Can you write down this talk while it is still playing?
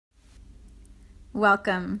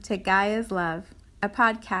Welcome to Gaia's Love, a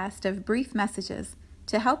podcast of brief messages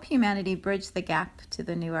to help humanity bridge the gap to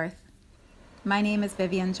the new earth. My name is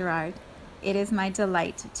Vivian Gerard. It is my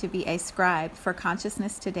delight to be a scribe for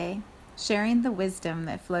consciousness today, sharing the wisdom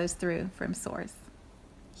that flows through from Source.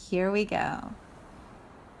 Here we go.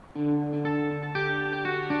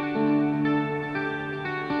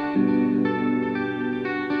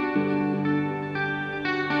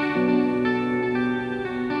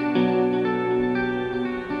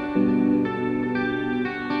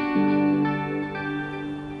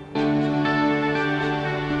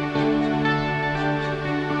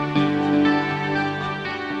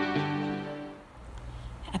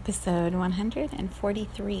 Episode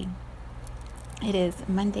 143. It is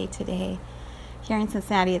Monday today. Here in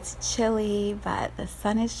Cincinnati, it's chilly, but the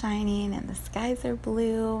sun is shining and the skies are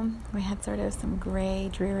blue. We had sort of some gray,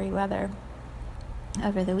 dreary weather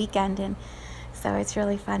over the weekend, and so it's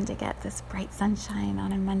really fun to get this bright sunshine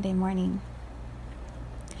on a Monday morning.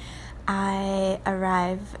 I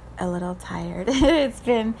arrive a little tired. It's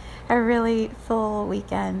been a really full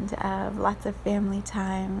weekend of lots of family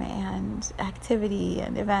time and activity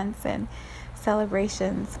and events and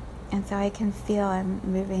celebrations. And so I can feel I'm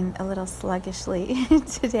moving a little sluggishly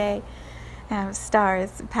today.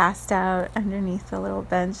 Stars passed out underneath a little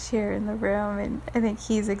bench here in the room, and I think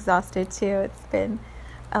he's exhausted too. It's been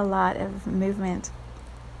a lot of movement.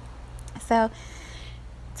 So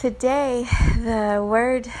today, the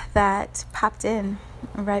word that popped in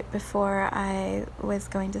right before I was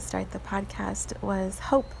going to start the podcast was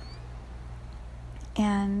hope.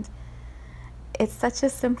 And it's such a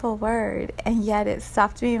simple word, and yet it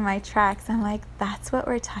stopped me in my tracks. I'm like, that's what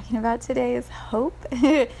we're talking about today is hope?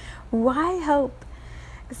 Why hope?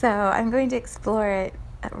 So I'm going to explore it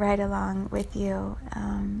right along with you,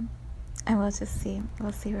 and we'll just see.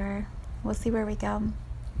 We'll see where we go.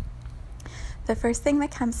 The first thing that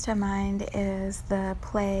comes to mind is the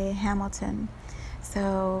play Hamilton.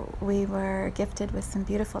 So we were gifted with some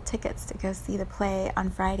beautiful tickets to go see the play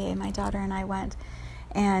on Friday. My daughter and I went,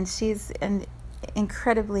 and she's an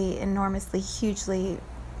incredibly, enormously, hugely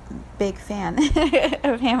big fan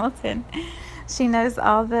of Hamilton. She knows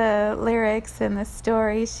all the lyrics and the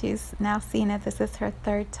story. She's now seen it. This is her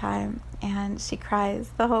third time, and she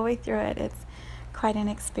cries the whole way through it. It's quite an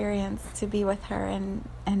experience to be with her and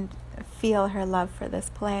feel her love for this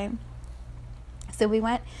play. So we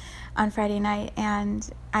went on Friday night, and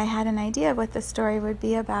I had an idea of what the story would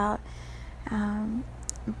be about,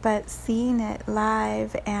 but seeing it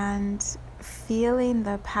live and feeling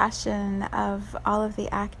the passion of all of the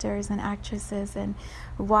actors and actresses and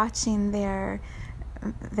watching their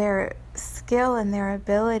skill and their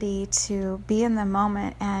ability to be in the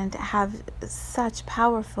moment and have such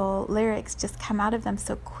powerful lyrics just come out of them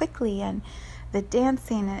so quickly, and the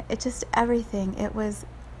dancing, it just everything. It was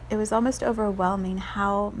almost overwhelming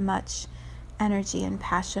how much energy and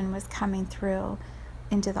passion was coming through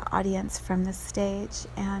into the audience from the stage.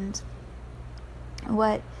 And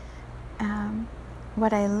what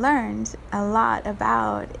I learned a lot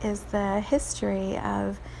about is the history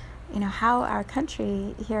of, how our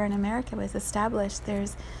country here in America was established.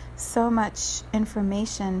 There's so much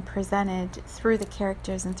information presented through the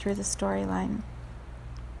characters and through the storyline.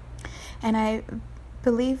 And I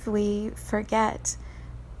believe we forget,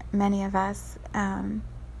 many of us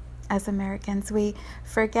as Americans, we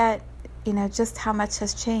forget, just how much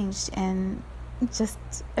has changed in just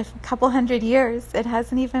a couple hundred years. It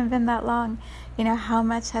hasn't even been that long. How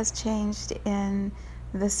much has changed in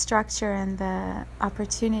the structure and the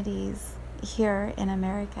opportunities here in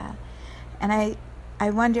America. And I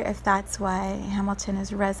wonder if that's why Hamilton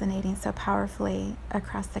is resonating so powerfully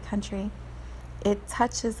across the country. It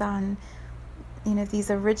touches on, these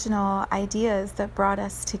original ideas that brought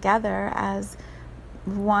us together as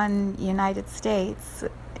one United States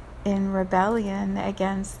in rebellion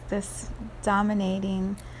against this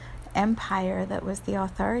dominating empire that was the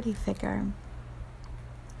authority figure.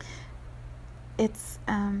 It's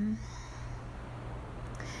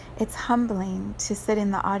humbling to sit in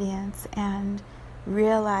the audience and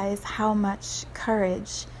realize how much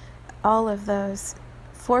courage all of those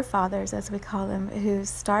forefathers, as we call them, who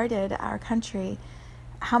started our country,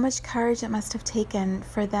 how much courage it must have taken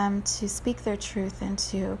for them to speak their truth and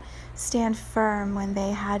to stand firm when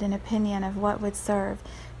they had an opinion of what would serve,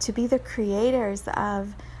 to be the creators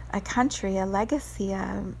of a country, a legacy,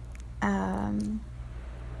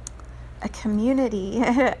 a community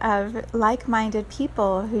of like-minded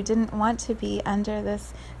people who didn't want to be under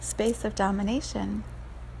this space of domination.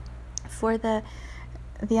 For the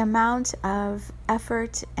amount of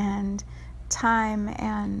effort and time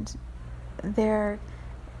and their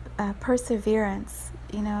perseverance,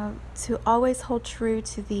 to always hold true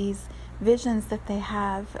to these visions that they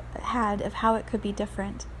have had of how it could be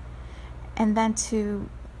different, and then to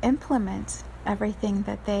implement everything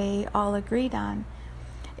that they all agreed on.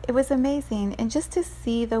 It was amazing. And just to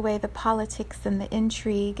see the way the politics and the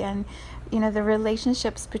intrigue and, the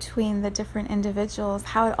relationships between the different individuals,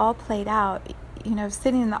 how it all played out,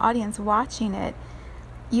 sitting in the audience watching it,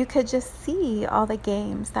 you could just see all the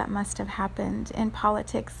games that must have happened in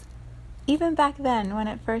politics, even back then when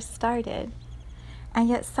it first started. And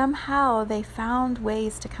yet somehow they found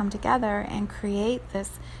ways to come together and create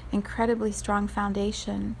this incredibly strong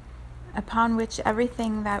foundation upon which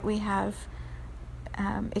everything that we have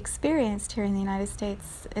experienced here in the United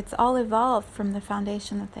States, it's all evolved from the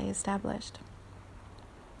foundation that they established.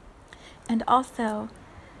 And also,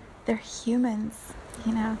 they're humans.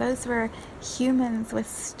 Those were humans with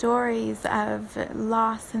stories of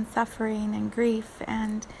loss and suffering and grief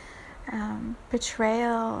and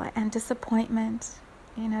betrayal and disappointment.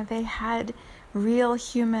 They had real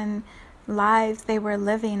human lives they were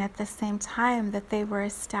living at the same time that they were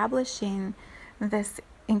establishing this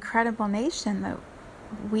incredible nation that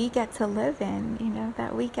we get to live in,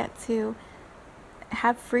 that we get to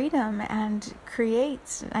have freedom and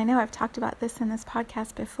create. I know I've talked about this in this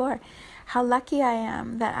podcast before, how lucky I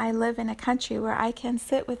am that I live in a country where I can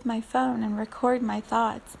sit with my phone and record my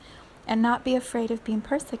thoughts and not be afraid of being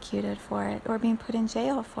persecuted for it or being put in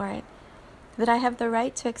jail for it. That I have the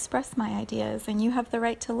right to express my ideas, and you have the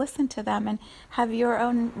right to listen to them and have your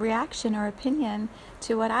own reaction or opinion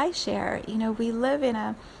to what I share. We live in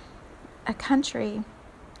a country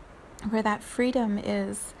where that freedom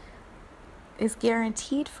is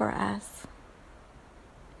guaranteed for us.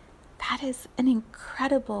 That is an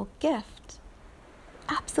incredible gift.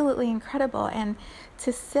 Absolutely incredible. And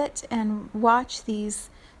to sit and watch these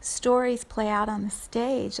stories play out on the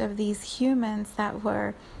stage of these humans that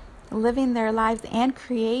were living their lives and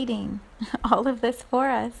creating all of this for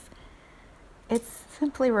us, it's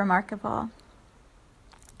simply remarkable.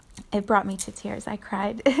 It brought me to tears. I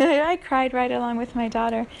cried. I cried right along with my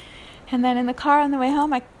daughter. And then in the car on the way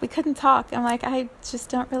home, we couldn't talk. I'm like, I just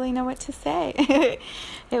don't really know what to say.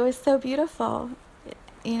 It was so beautiful.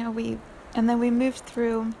 And then we moved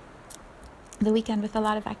through the weekend with a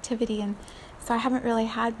lot of activity, and so I haven't really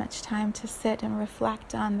had much time to sit and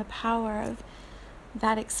reflect on the power of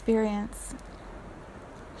that experience.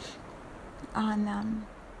 On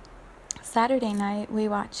Saturday night, we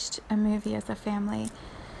watched a movie as a family.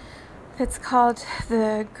 It's called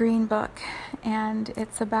The Green Book, and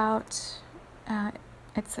it's about,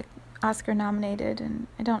 it's Oscar nominated, and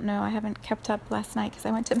I don't know, I haven't kept up last night because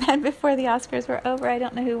I went to bed before the Oscars were over. I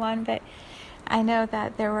don't know who won, but I know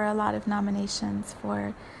that there were a lot of nominations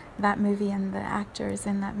for that movie and the actors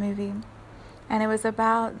in that movie. And it was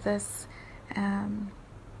about this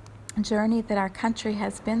journey that our country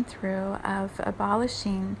has been through of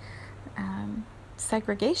abolishing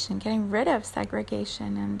segregation, getting rid of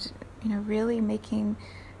segregation, and really making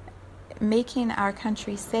our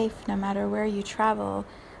country safe no matter where you travel,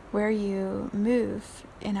 where you move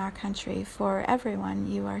in our country. For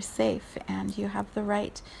everyone, you are safe and you have the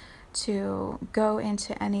right to go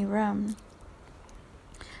into any room.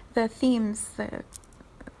 The themes,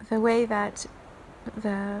 the way that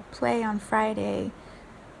the play on Friday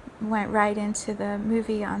went right into the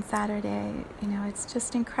movie on Saturday, it's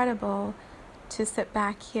just incredible to sit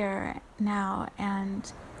back here now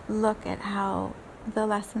and look at how the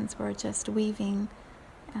lessons were just weaving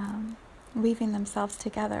themselves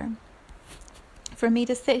together. For me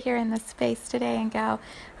to sit here in this space today and go,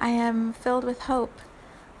 I am filled with hope.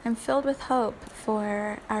 I'm filled with hope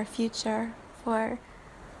for our future, for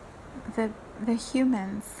the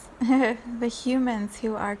humans, the humans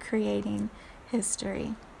who are creating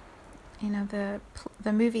history. The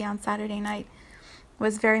movie on Saturday night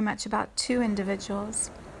was very much about two individuals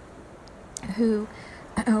who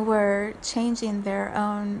were changing their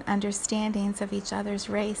own understandings of each other's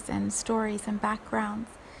race and stories and backgrounds.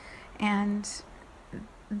 And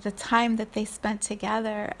the time that they spent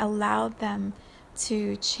together allowed them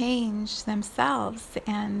to change themselves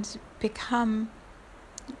and become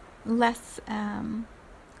less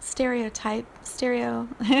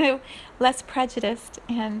less prejudiced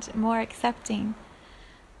and more accepting.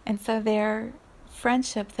 And so their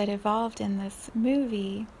friendship that evolved in this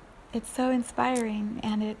movie, it's so inspiring,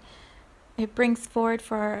 and it brings forward,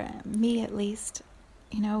 for me at least,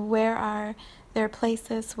 where are there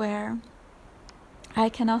places where I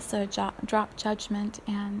can also drop judgment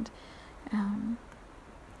and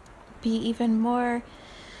be even more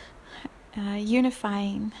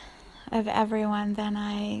unifying of everyone than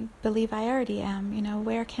I believe I already am.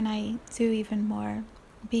 Where can I do even more,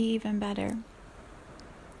 be even better?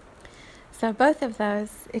 So both of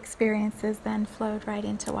those experiences then flowed right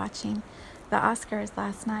into watching the Oscars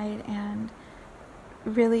last night, and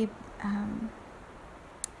really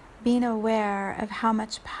being aware of how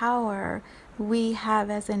much power we have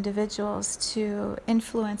as individuals to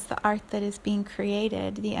influence the art that is being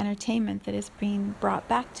created, the entertainment that is being brought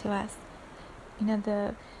back to us.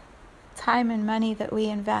 The time and money that we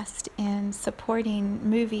invest in supporting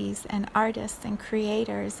movies and artists and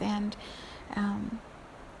creators, and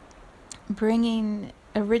bringing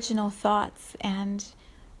original thoughts and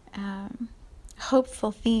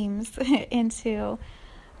hopeful themes into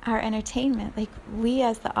our entertainment. Like, we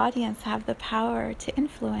as the audience have the power to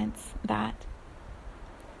influence that.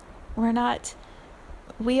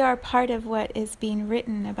 We are part of what is being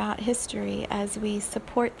written about history as we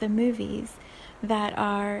support the movies that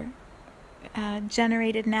are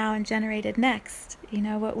generated now and generated next.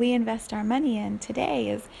 What we invest our money in today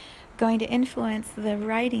is going to influence the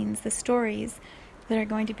writings, the stories that are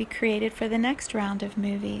going to be created for the next round of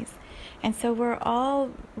movies. And so we're all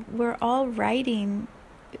writing,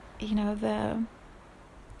 the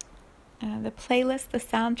playlist, the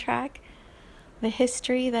soundtrack, the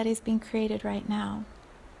history that is being created right now.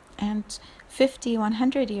 And 50,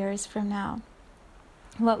 100 years from now,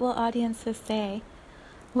 what will audiences say?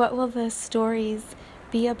 What will the stories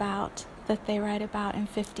be about that they write about in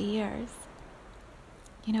 50 years?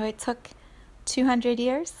 It took 200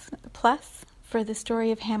 years plus for the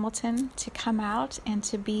story of Hamilton to come out and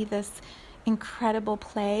to be this incredible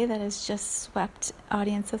play that has just swept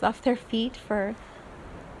audiences off their feet for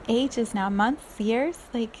ages now, months, years.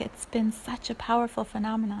 Like, it's been such a powerful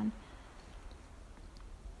phenomenon.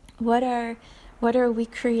 What are we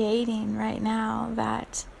creating right now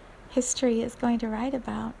that history is going to write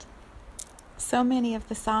about? So many of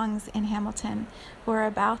the songs in Hamilton were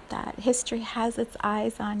about that. History has its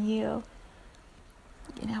eyes on you.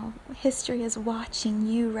 History is watching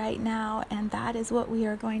you right now, and that is what we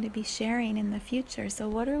are going to be sharing in the future. So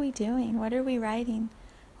what are we doing? What are we writing?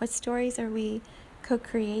 What stories are we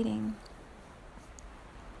co-creating?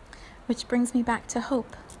 Which brings me back to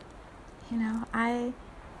hope. I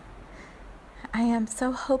am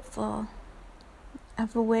so hopeful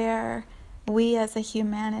of where we as a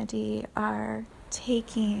humanity are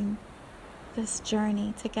taking this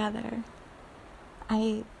journey together.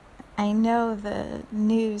 I know the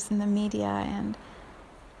news and the media and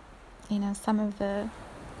some of the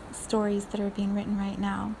stories that are being written right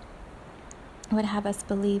now would have us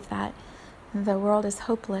believe that the world is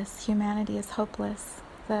hopeless, humanity is hopeless,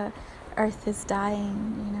 the earth is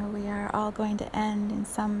dying, we are all going to end in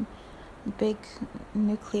some big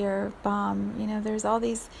nuclear bomb. There's all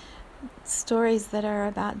these stories that are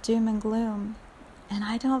about doom and gloom, and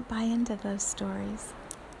I don't buy into those stories.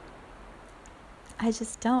 I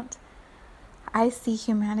just don't. I see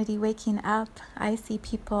humanity waking up. I see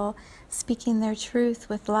people speaking their truth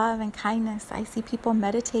with love and kindness. I see people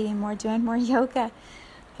meditating more, doing more yoga.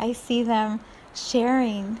 I see them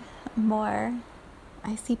sharing more.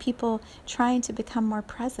 I see people trying to become more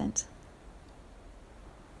present,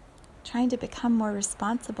 trying to become more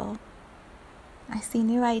responsible. I see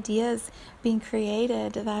new ideas being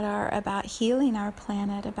created that are about healing our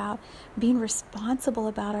planet, about being responsible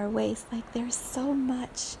about our waste. Like, there's so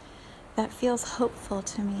much that feels hopeful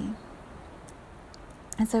to me.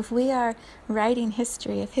 And so if we are writing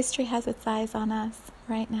history, if history has its eyes on us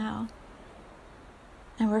right now,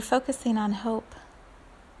 and we're focusing on hope,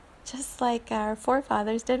 just like our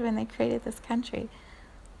forefathers did when they created this country,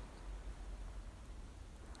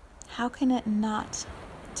 how can it not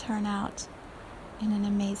turn out in an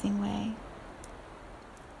amazing way?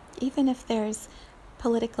 Even if there's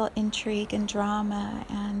political intrigue and drama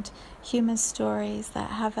and human stories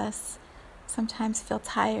that have us sometimes feel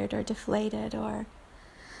tired or deflated, or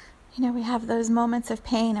we have those moments of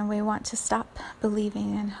pain and we want to stop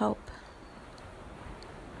believing in hope.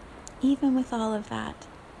 Even with all of that,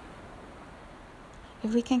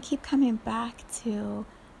 if we can keep coming back to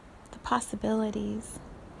the possibilities,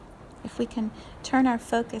 if we can turn our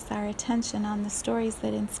focus, our attention on the stories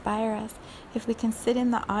that inspire us, if we can sit in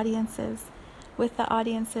the audiences, with the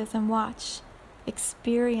audiences, and watch,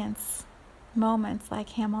 experience moments like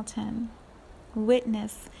Hamilton,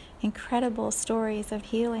 witness incredible stories of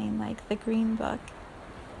healing like the Green Book,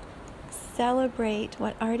 celebrate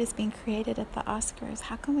what art is being created at the Oscars,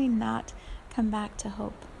 how can we not come back to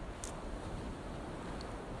hope?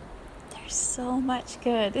 There's so much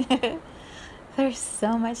good. There's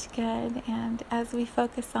so much good, and as we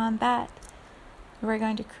focus on that, we're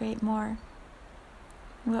going to create more.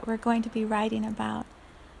 what we're going to be writing about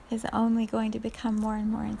is only going to become more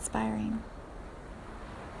and more inspiring.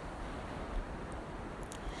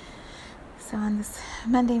 So on this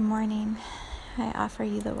Monday morning, I offer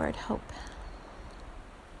you the word hope.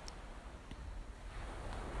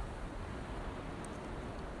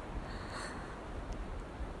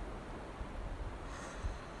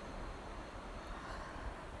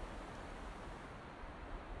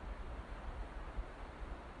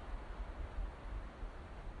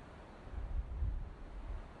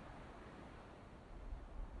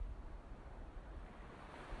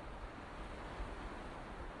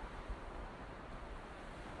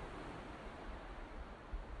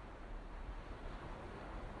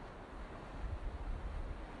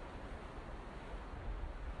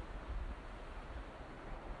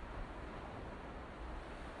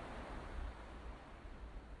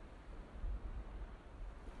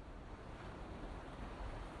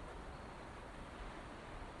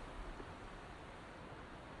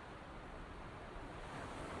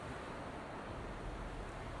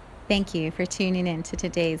 Thank you for tuning in to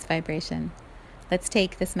today's vibration. Let's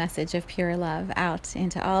take this message of pure love out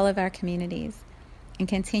into all of our communities and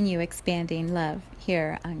continue expanding love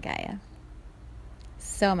here on Gaia.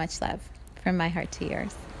 So much love from my heart to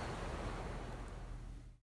yours.